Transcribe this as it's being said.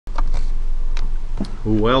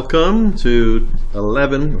Welcome to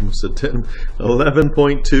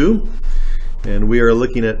 11.2, and we are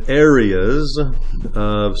looking at areas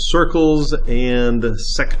of circles and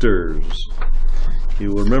sectors.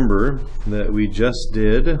 You will remember that we just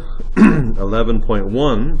did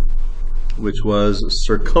 11.1, which was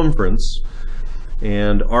circumference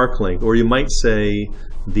and arc length, or you might say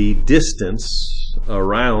the distance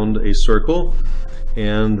around a circle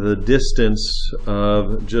and the distance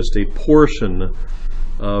of just a portion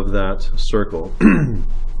of that circle. And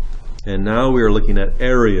now we are looking at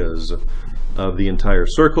areas of the entire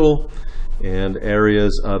circle and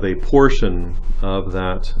areas of a portion of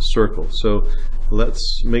that circle. So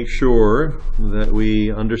let's make sure that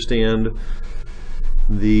we understand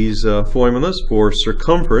these formulas. For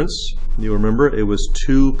circumference, you remember it was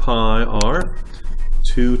 2 pi r,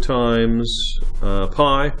 2 times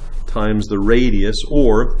pi times the radius,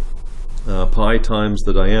 or pi times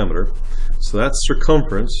the diameter. So that's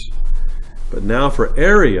circumference. But now for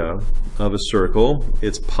area of a circle,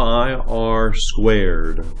 it's pi r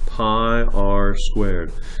squared. Pi r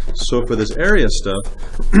squared. So for this area stuff,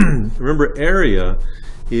 remember area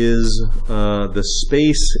is the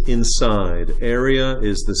space inside. Area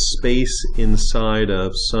is the space inside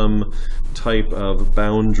of some type of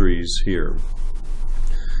boundaries here.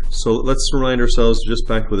 So let's remind ourselves just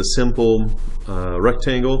back with a simple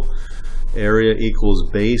rectangle. Area equals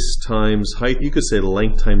base times height. You could say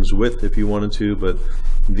length times width if you wanted to, but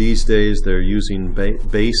these days they're using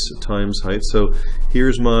base times height. So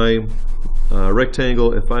here's my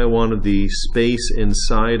rectangle. If I wanted the space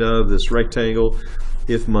inside of this rectangle,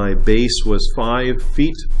 if my base was 5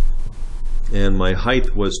 feet and my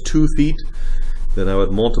height was 2 feet, then I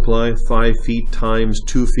would multiply 5 feet times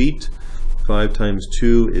 2 feet. 5 times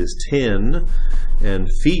 2 is 10, and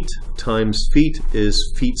feet times feet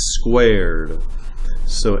is feet squared.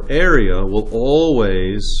 So area will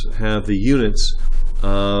always have the units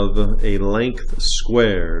of a length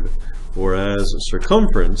squared, whereas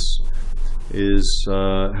circumference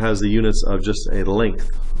has the units of just a length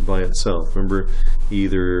by itself. Remember,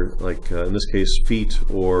 either like in this case feet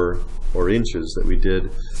or inches that we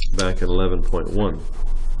did back in 11.1.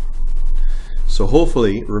 So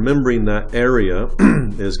hopefully, remembering that area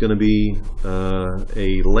is going to be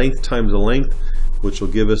a length times a length, which will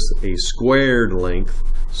give us a squared length,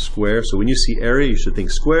 square. So when you see area, you should think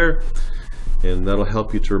square, and that'll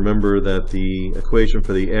help you to remember that the equation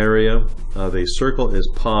for the area of a circle is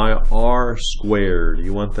pi r squared.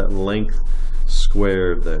 You want that length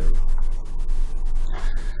squared there.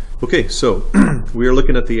 Okay, so we are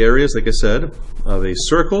looking at the areas, like I said, of a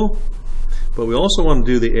circle. But we also want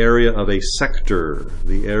to do the area of a sector.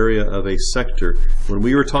 The area of a sector. When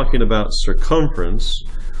we were talking about circumference,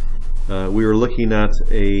 we were looking at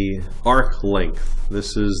a arc length.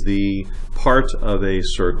 This is the part of a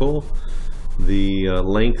circle, the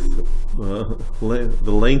length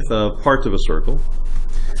of part of a circle.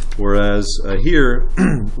 Whereas here,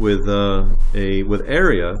 with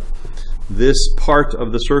area, this part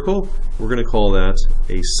of the circle, we're going to call that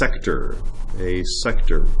a sector. A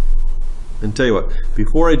sector. And tell you what,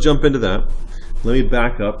 before I jump into that, let me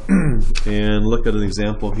back up and look at an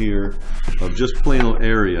example here of just plain old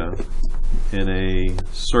area in a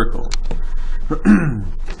circle.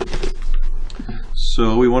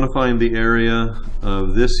 So we want to find the area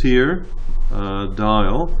of this here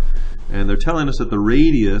dial, and they're telling us that the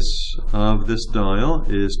radius of this dial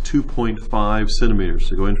is 2.5 centimeters.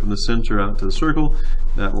 So going from the center out to the circle,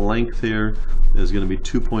 that length here is going to be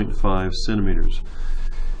 2.5 centimeters.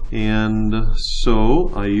 And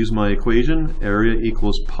so I use my equation, area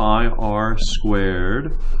equals pi r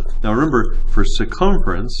squared. Now remember, for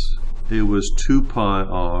circumference, it was 2 pi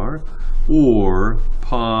r, or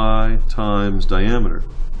pi times diameter.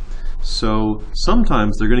 So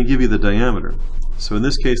sometimes they're going to give you the diameter. So in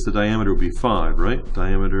this case, the diameter would be 5, right?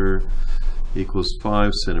 Diameter equals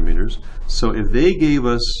 5 centimeters. So if they gave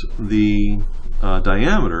us the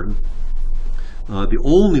diameter, the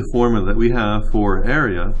only formula that we have for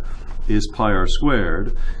area is pi r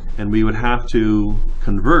squared, and we would have to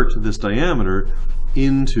convert this diameter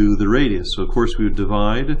into the radius. So of course we would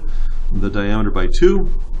divide the diameter by 2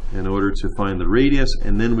 in order to find the radius,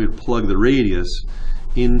 and then we'd plug the radius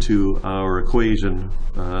into our equation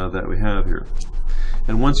that we have here.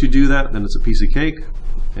 And once you do that, then it's a piece of cake,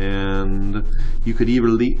 and you could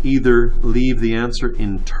either leave the answer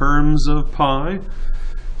in terms of pi.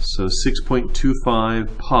 So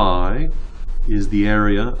 6.25 pi is the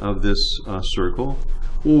area of this circle,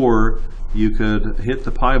 or you could hit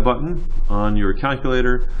the pi button on your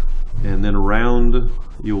calculator and then round.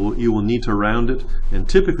 You will need to round it, and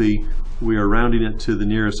typically we are rounding it to the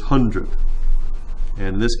nearest hundredth.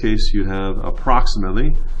 and in this case you have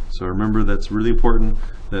approximately. So remember, that's really important,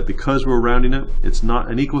 that because we're rounding it, it's not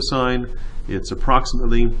an equal sign, it's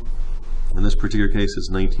approximately. In this particular case, it's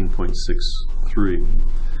 19.63.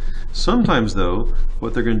 Sometimes, though,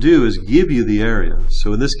 what they're going to do is give you the area.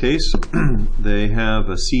 So in this case, they have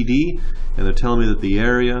a CD, and they're telling me that the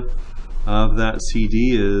area of that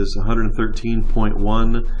CD is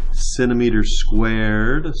 113.1 centimeters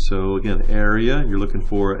squared. So again, area, you're looking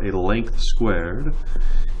for a length squared.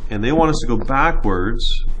 And they want us to go backwards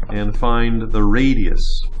and find the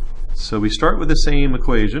radius. So we start with the same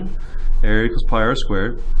equation, area equals pi r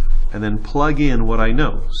squared, and then plug in what I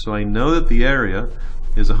know. So I know that the area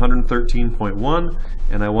is 113.1,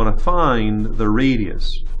 and I want to find the radius.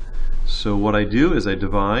 So what I do is I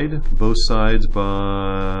divide both sides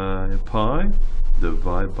by pi,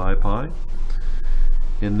 divide by pi,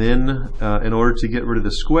 and then in order to get rid of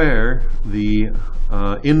the square, the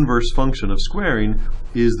inverse function of squaring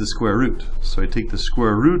is the square root. So I take the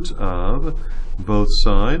square root of both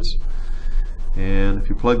sides, and if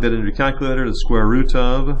you plug that into your calculator, the square root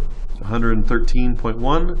of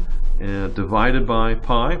 113.1 and divided by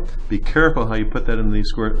pi. Be careful how you put that in the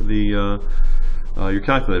your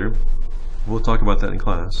calculator. We'll talk about that in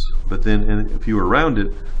class. But then if you were round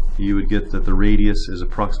it, you would get that the radius is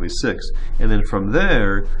approximately 6. And then from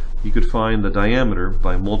there, you could find the diameter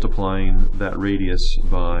by multiplying that radius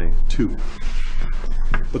by 2.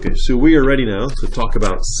 Okay, so we are ready now to talk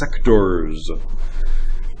about sectors.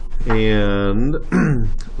 And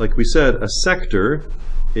like we said, a sector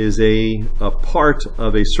is a part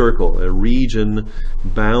of a circle, a region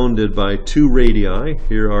bounded by two radii.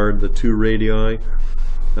 Here are the two radii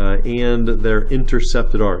and their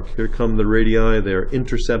intercepted arc. Here come the radii, they're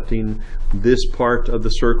intercepting this part of the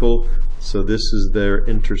circle, so this is their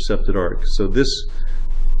intercepted arc. So this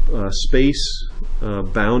space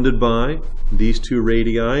bounded by these two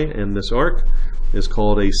radii and this arc is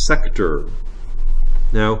called a sector.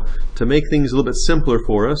 Now, to make things a little bit simpler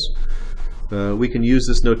for us, we can use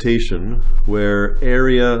this notation where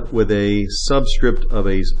area with a subscript of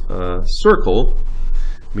a circle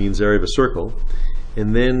means area of a circle.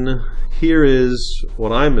 And then here is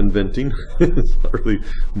what I'm inventing. It's not really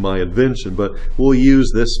my invention, but we'll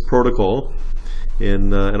use this protocol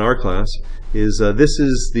in our class. This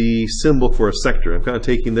is the symbol for a sector. I'm kind of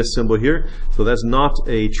taking this symbol here. So that's not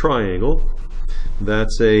a triangle.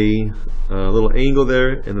 That's a little angle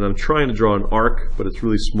there, and then I'm trying to draw an arc, but it's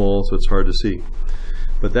really small, so it's hard to see.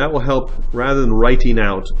 But that will help. Rather than writing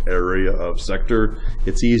out area of sector,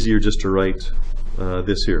 it's easier just to write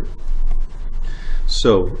this here.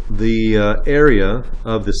 So the area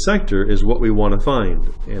of the sector is what we want to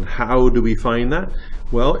find. And how do we find that?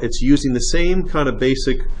 Well, it's using the same kind of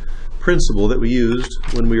basic principle that we used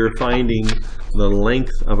when we were finding the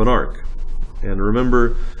length of an arc. And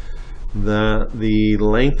remember that the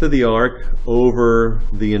length of the arc over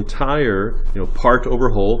the entire, part over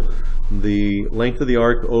whole, the length of the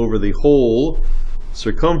arc over the whole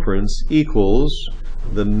circumference equals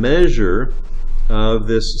the measure of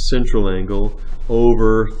this central angle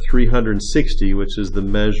over 360, which is the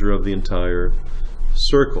measure of the entire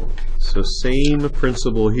circle. So same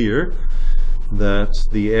principle here, that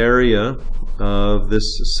the area of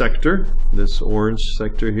this sector, this orange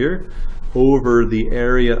sector here, over the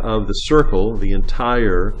area of the circle, the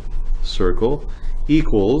entire circle,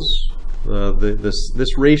 equals,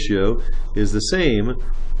 this ratio is the same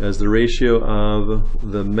as the ratio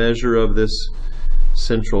of the measure of this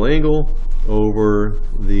central angle over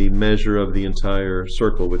the measure of the entire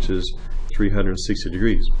circle, which is 360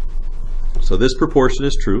 degrees. So this proportion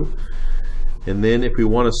is true. And then if we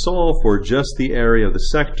want to solve for just the area of the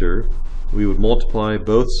sector, we would multiply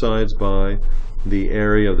both sides by the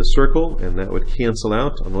area of the circle, and that would cancel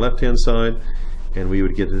out on the left-hand side, and we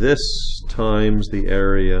would get this times the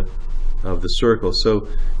area of the circle. So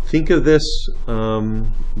think of this,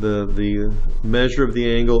 the measure of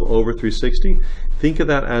the angle over 360, think of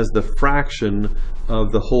that as the fraction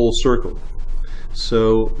of the whole circle.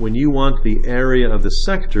 So when you want the area of the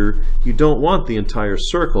sector, you don't want the entire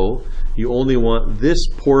circle, you only want this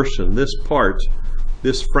portion, this part,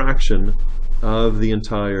 this fraction of the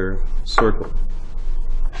entire circle.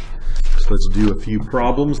 So let's do a few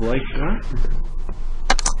problems like that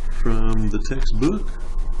from the textbook.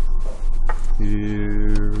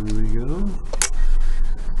 Here we go.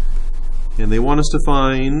 And they want us to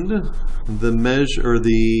find the measure, or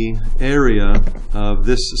the area of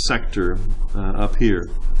this sector up here.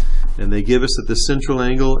 And they give us that the central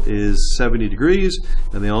angle is 70 degrees,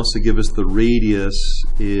 and they also give us the radius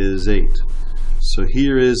is 8. So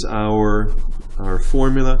here is our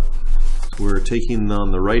formula. we're taking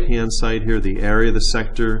on the right-hand side here, the area of the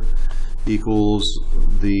sector equals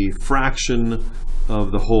the fraction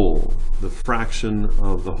of the whole. The fraction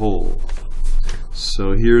of the whole.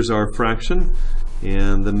 So here's our fraction,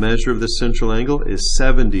 and the measure of the central angle is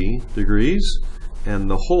 70 degrees, and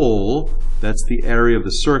the whole, that's the area of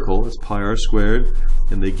the circle, it's pi r squared,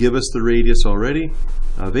 and they give us the radius already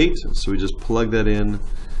of 8, so we just plug that in,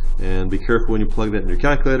 and be careful when you plug that in your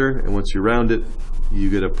calculator, and once you round it, you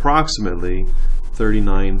get approximately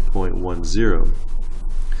 39.10.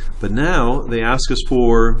 But now they ask us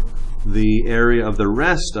for the area of the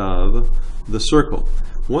rest of the circle.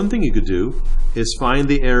 One thing you could do is find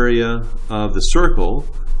the area of the circle,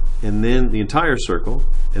 and then the entire circle,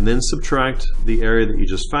 and then subtract the area that you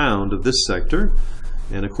just found of this sector,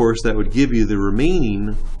 and of course that would give you the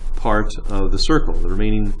remaining part of the circle, the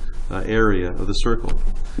remaining area of the circle.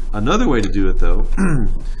 Another way to do it, though,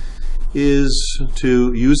 is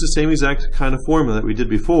to use the same exact kind of formula that we did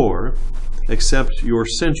before, except your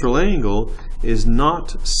central angle is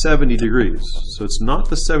not 70 degrees. So it's not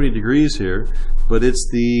the 70 degrees here, but it's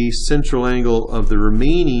the central angle of the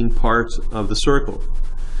remaining part of the circle.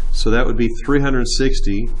 So that would be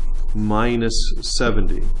 360 minus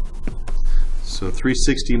 70. So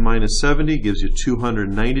 360 minus 70 gives you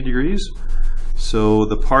 290 degrees. So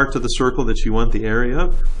the part of the circle that you want the area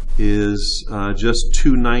of is just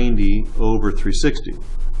 290 over 360.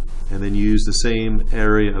 And then you use the same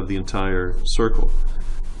area of the entire circle.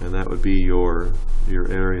 And that would be your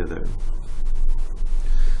area there.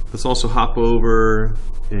 Let's also hop over,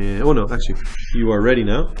 and, oh no, actually, you are ready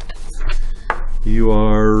now. You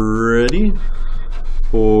are ready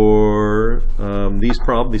for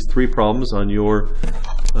these three problems on your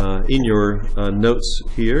in your notes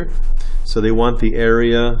here. So they want the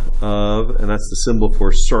area of, and that's the symbol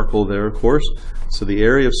for circle there, of course. So the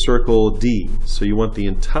area of circle D. So you want the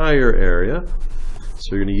entire area.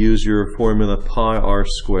 So you're going to use your formula pi r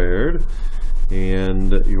squared,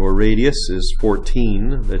 and your radius is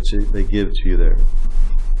 14 that they give to you there.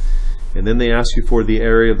 And then they ask you for the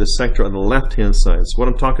area of the sector on the left-hand side. So what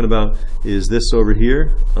I'm talking about is this over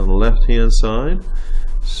here on the left-hand side.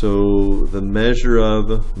 So the measure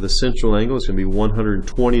of the central angle is going to be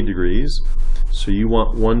 120 degrees. So you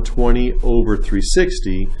want 120 over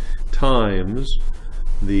 360 times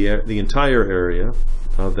the entire area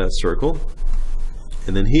of that circle.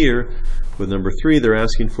 And then here, with number 3, they're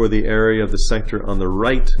asking for the area of the sector on the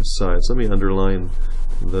right side. So let me underline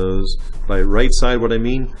those. By right side, what I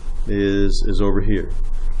mean is over here.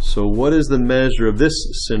 So what is the measure of this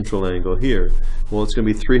central angle here? Well, it's going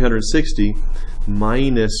to be 360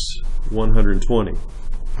 minus 120.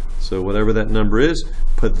 So whatever that number is,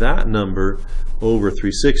 put that number over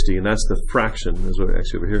 360, and that's the fraction, is what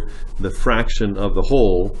actually over here, the fraction of the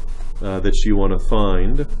whole that you want to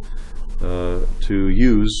find to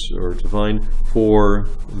use or to find for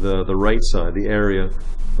the right side, the area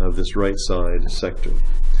of this right side sector.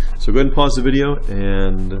 So go ahead and pause the video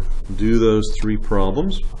and do those 3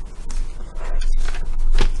 problems.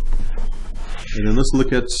 And then let's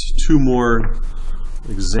look at 2 more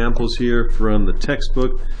examples here from the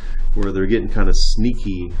textbook where they're getting kind of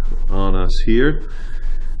sneaky on us here.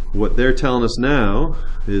 What they're telling us now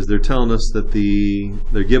is they're telling us that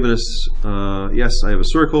they're giving us, yes, I have a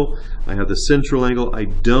circle, I have the central angle, I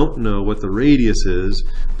don't know what the radius is,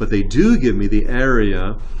 but they do give me the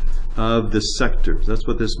area of the sector. That's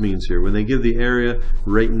what this means here. When they give the area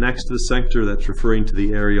right next to the sector, that's referring to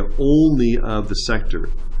the area only of the sector.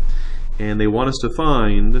 And they want us to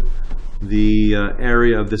find the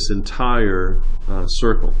area of this entire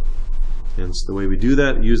circle. And so the way we do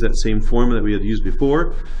that, use that same formula that we had used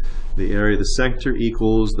before. The area of the sector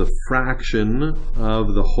equals the fraction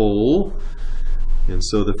of the whole. And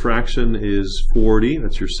so the fraction is 40,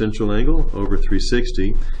 that's your central angle, over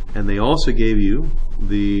 360. And they also gave you,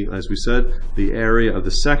 as we said, the area of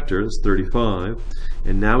the sector, that's 35.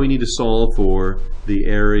 And now we need to solve for the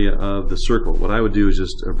area of the circle. What I would do is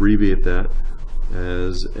just abbreviate that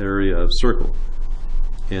as area of circle.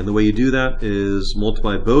 And the way you do that is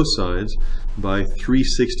multiply both sides by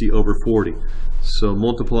 360 over 40. So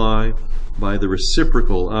multiply by the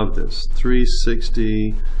reciprocal of this,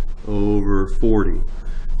 360 over 40.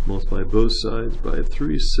 Multiply both sides by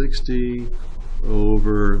 360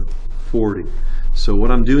 over 40. So what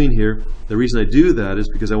I'm doing here, the reason I do that is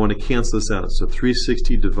because I want to cancel this out. So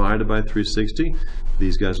 360 divided by 360,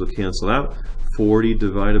 these guys will cancel out. 40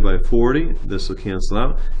 divided by 40, this will cancel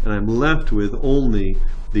out. And I'm left with only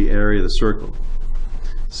the area of the circle.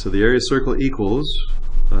 So the area of the circle equals,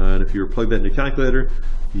 and if you were to plug that in your calculator,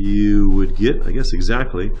 you would get, I guess,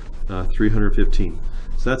 exactly 315.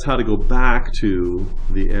 So that's how to go back to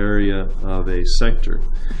the area of a sector.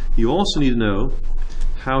 You also need to know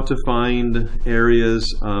how to find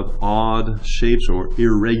areas of odd shapes, or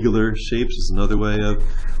irregular shapes is another way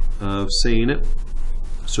of saying it.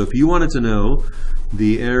 So if you wanted to know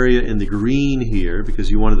the area in the green here,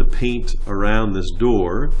 because you wanted to paint around this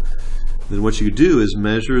door, then what you do is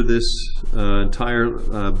measure this entire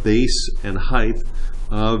base and height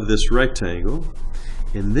of this rectangle,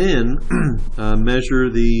 and then measure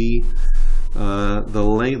the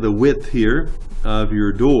length, the width here of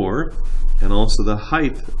your door, and also the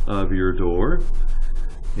height of your door.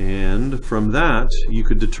 And from that, you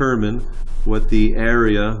could determine what the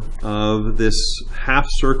area of this half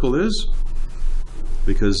circle is,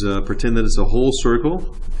 because pretend that it's a whole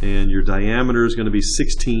circle, and your diameter is going to be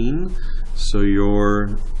 16, so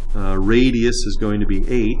your radius is going to be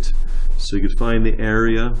 8. So you could find the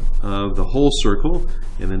area of the whole circle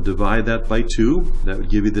and then divide that by 2. That would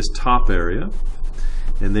give you this top area.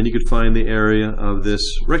 And then you could find the area of this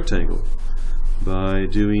rectangle by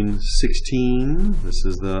doing 16, this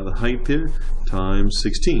is the height here, times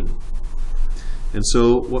 16. And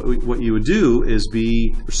so what you would do is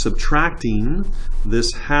be subtracting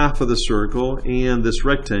this half of the circle and this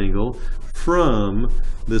rectangle from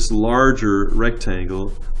this larger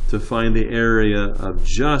rectangle to find the area of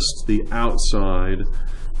just the outside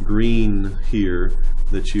green here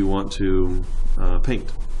that you want to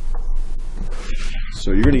paint.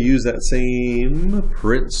 So you're going to use that same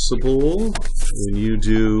principle when you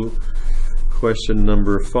do question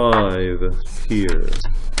number 5 here.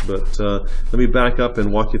 But let me back up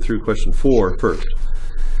and walk you through question 4 first.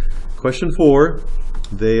 Question 4,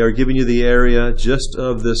 they are giving you the area just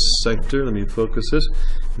of this sector. Let me focus this.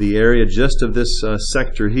 The area just of this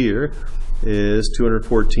sector here is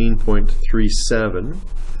 214.37.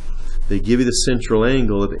 They give you the central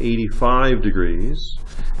angle of 85 degrees,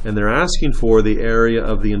 and they're asking for the area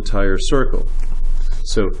of the entire circle.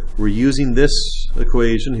 So we're using this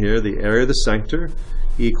equation here, the area of the sector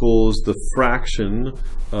equals the fraction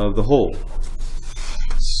of the whole.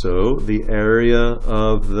 So the area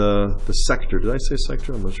of the sector, did I say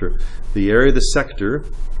sector? I'm not sure. The area of the sector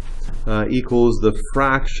equals the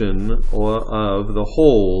fraction of the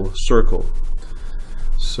whole circle.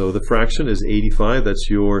 So the fraction is 85, that's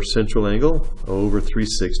your central angle, over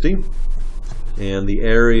 360. And the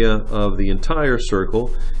area of the entire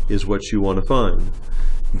circle is what you want to find.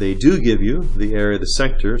 They do give you the area of the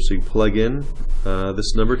sector, so you plug in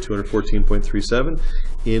this number, 214.37,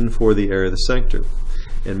 in for the area of the sector.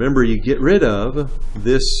 And remember, you get rid of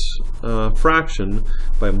this fraction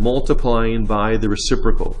by multiplying by the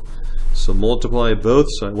reciprocal. So multiply both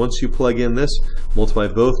sides. Once you plug in this, multiply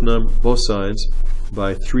both sides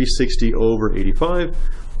by 360 over 85,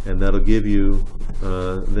 and that'll give you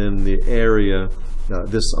then the area.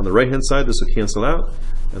 This on the right hand side, this will cancel out,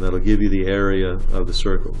 and that'll give you the area of the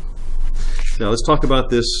circle. Now let's talk about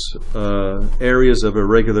this areas of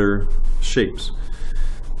irregular shapes.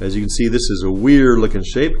 As you can see, this is a weird looking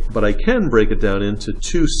shape, but I can break it down into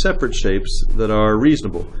 2 separate shapes that are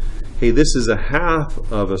reasonable. Hey, this is a half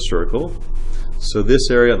of a circle, so this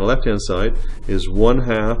area on the left hand side is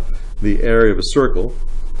 1/2 the area of a circle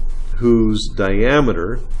whose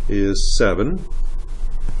diameter is 7.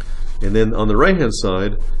 And then on the right hand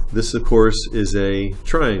side, this of course is a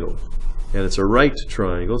triangle, and it's a right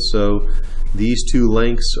triangle, so these 2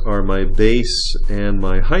 lengths are my base and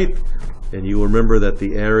my height. And you will remember that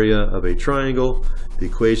the area of a triangle, the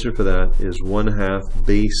equation for that is 1/2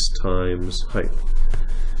 base times height.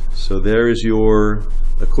 So there is your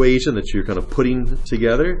equation that you're kind of putting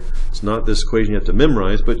together. It's not this equation you have to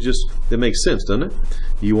memorize, but just it makes sense, doesn't it?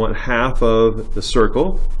 You want half of the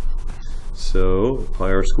circle. So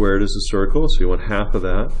pi r squared is a circle, so you want half of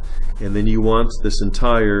that. And then you want this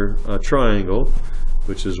entire triangle,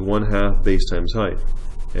 which is 1/2 base times height.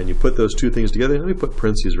 And you put those 2 things together. Let me put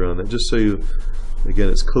parentheses around that just so you, again,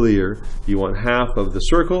 it's clear. You want half of the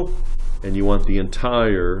circle, and you want the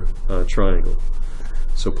entire triangle.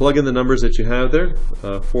 So plug in the numbers that you have there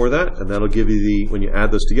for that, and that'll give you the, when you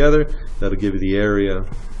add those together, that'll give you the area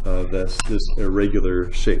of this irregular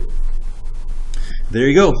shape. There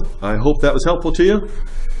you go. I hope that was helpful to you.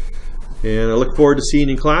 And I look forward to seeing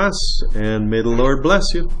you in class, and may the Lord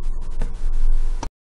bless you.